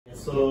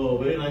So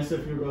very nice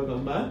of you to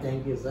come back.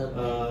 Thank you,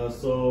 sir.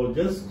 So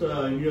just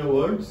in your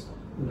words,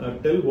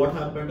 tell what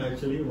happened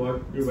actually,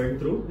 what you went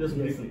through, just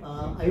briefly.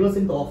 I was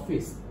in the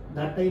office.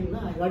 That time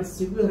I got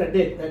severe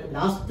headache. That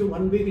last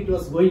 1 week it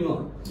was going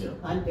on. Yeah.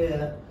 And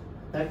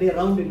that day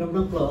around 11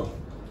 o'clock,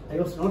 I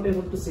was not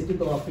able to sit in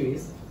the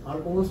office.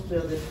 Almost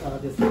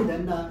this thing.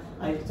 Then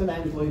I said I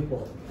am going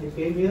home. I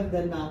came here.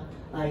 Then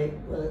I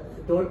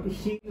told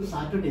she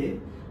Saturday,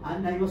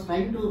 and I was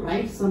trying to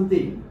write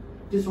something.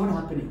 It is not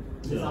happening.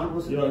 It's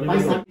almost by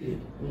Saturday.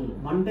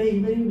 Monday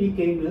evening we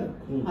came here,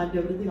 and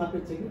everything after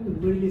checking,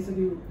 immediately said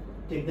you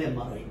take the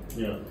MRI.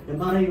 Yeah.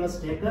 MRI was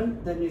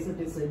taken. Then he said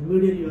it's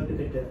immediately you have to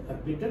get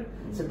admitted.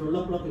 So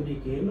 12 o'clock we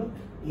came.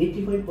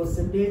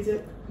 85%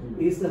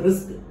 is the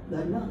risk.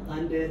 Then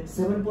and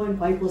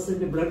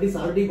 7.5% blood is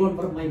already gone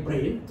from my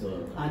brain,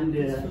 and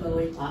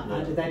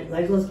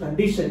that was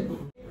condition.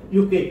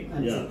 UK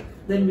and so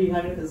then we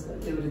had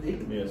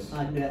everything. Yes.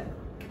 And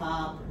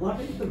what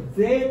is the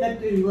way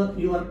that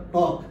your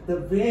talk, the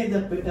way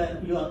that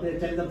you are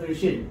tell the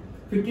patient,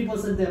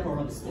 50% their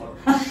problem is solved.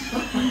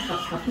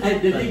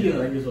 I'm telling you,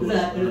 thank you so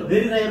much.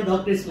 Very rare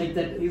doctors like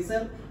that. It's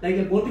like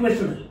a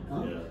motivational.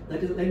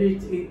 That is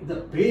when the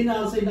pain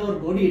also in our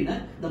body,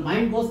 the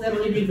mind goes there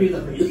only will feel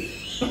the pain.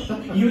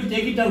 You will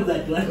take it out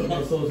that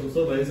one. So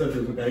nice of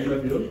you, so kind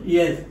of you.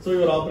 Yes. So you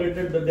were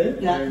operated the day?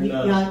 Yeah, and,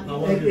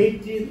 where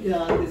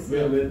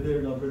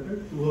they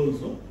operated? Two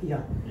holes, no?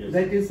 Yeah. Yes.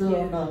 That is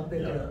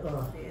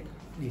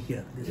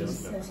here.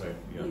 This left side.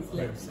 Yeah,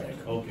 left side.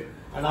 Okay.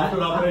 And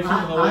after operation,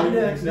 how are you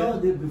next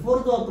day? Before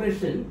the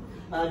operation,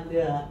 and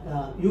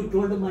you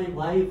told my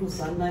wife,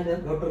 son,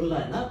 and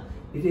daughter-in-law,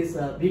 it is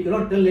we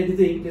cannot tell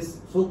anything. It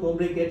is so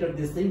complicated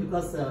this thing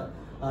because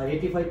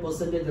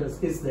 85%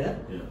 risk is there.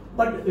 Yeah.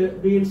 But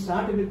we will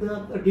start with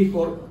the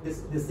D4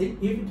 this thing.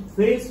 If it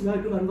fails, we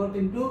have to convert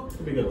into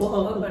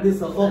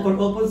this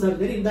open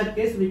surgery. In that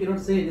case, we cannot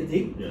say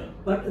anything. Yeah.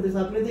 But this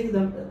everything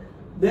that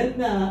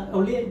then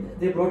only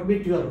they brought me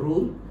to your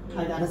room.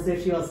 And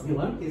anesthesia was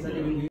given. He said,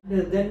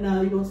 then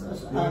he was.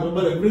 You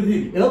remember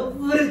everything?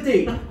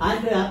 Everything. And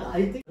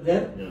I think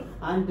there. Yeah.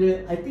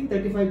 And I think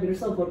 35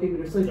 minutes or 40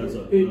 minutes. So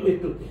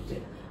it took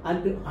it.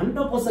 And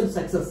 100%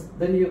 success.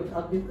 Then you.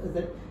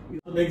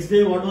 Next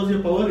day, what was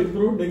your power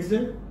improved? Next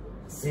day?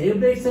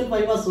 Same day itself,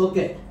 I was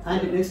okay.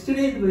 And next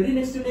day, very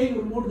next day, you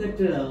removed that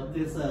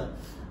this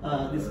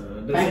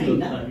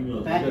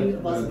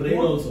packing was brain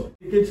also.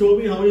 You can show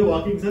me how you're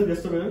walking, sir.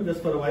 Just a minute,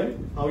 just for a while.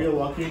 How you're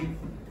walking.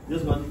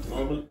 Just one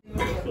normal,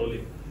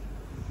 slowly.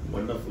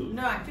 Wonderful.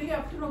 No, actually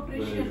after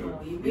operation,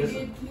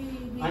 immediately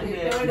he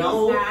and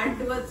now, his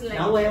hand was like.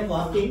 Now I am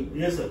walking.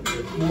 Yes, sir.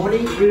 Yes.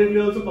 Morning. Immediately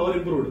also power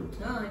improved.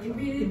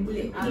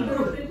 Immediately. After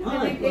operation, when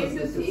I came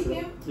to see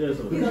him, yes,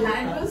 sir. his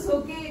hand was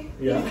okay.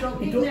 Yeah. He's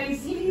talking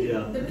nicely.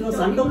 Yeah. It was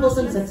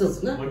 100%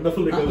 success. No?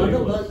 Wonderful recovery.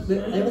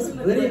 I was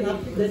very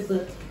happy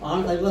that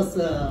I was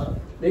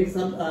like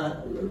some.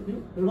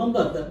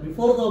 Remember that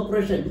before the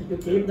operation, you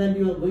came then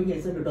you were going.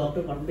 I said,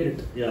 doctor, 1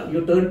 minute. Yeah.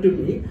 You turned to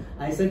me.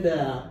 I said,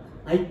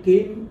 I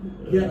came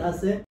here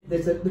as a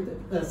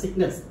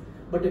sickness.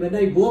 But when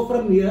I go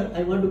from here,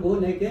 I want to go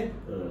like a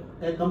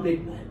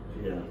complete man.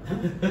 Yeah.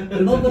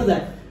 Remember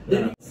that.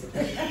 Yeah.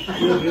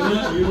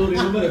 you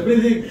remember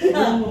everything.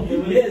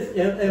 Yes,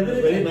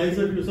 everything. Very nice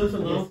of you, sir. So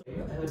now,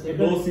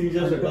 no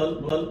seizures at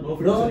all, no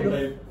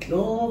fits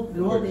no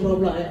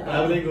problem.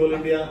 Traveling whole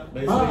India,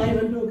 nice. I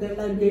went to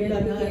Kerala and came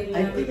back.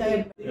 I think I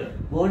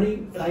had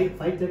morning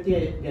 5:30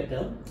 I get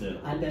up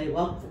and I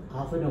walk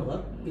half an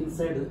hour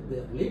inside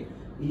the place.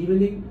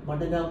 Evening,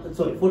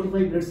 45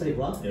 minutes I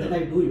walk. Then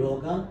I do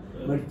yoga,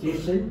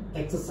 meditation,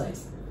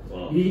 exercise.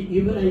 Wow.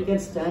 Even I can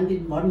stand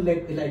in one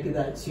leg like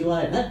that.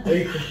 Shiva,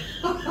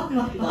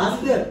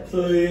 faster.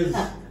 So he is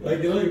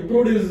like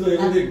improved his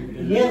everything.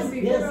 Yes,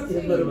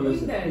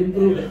 improved.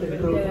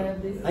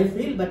 I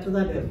feel better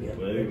than earlier.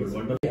 Very good,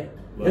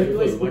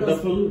 wonderful,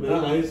 wonderful,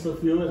 very nice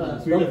of you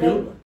and sweet of you.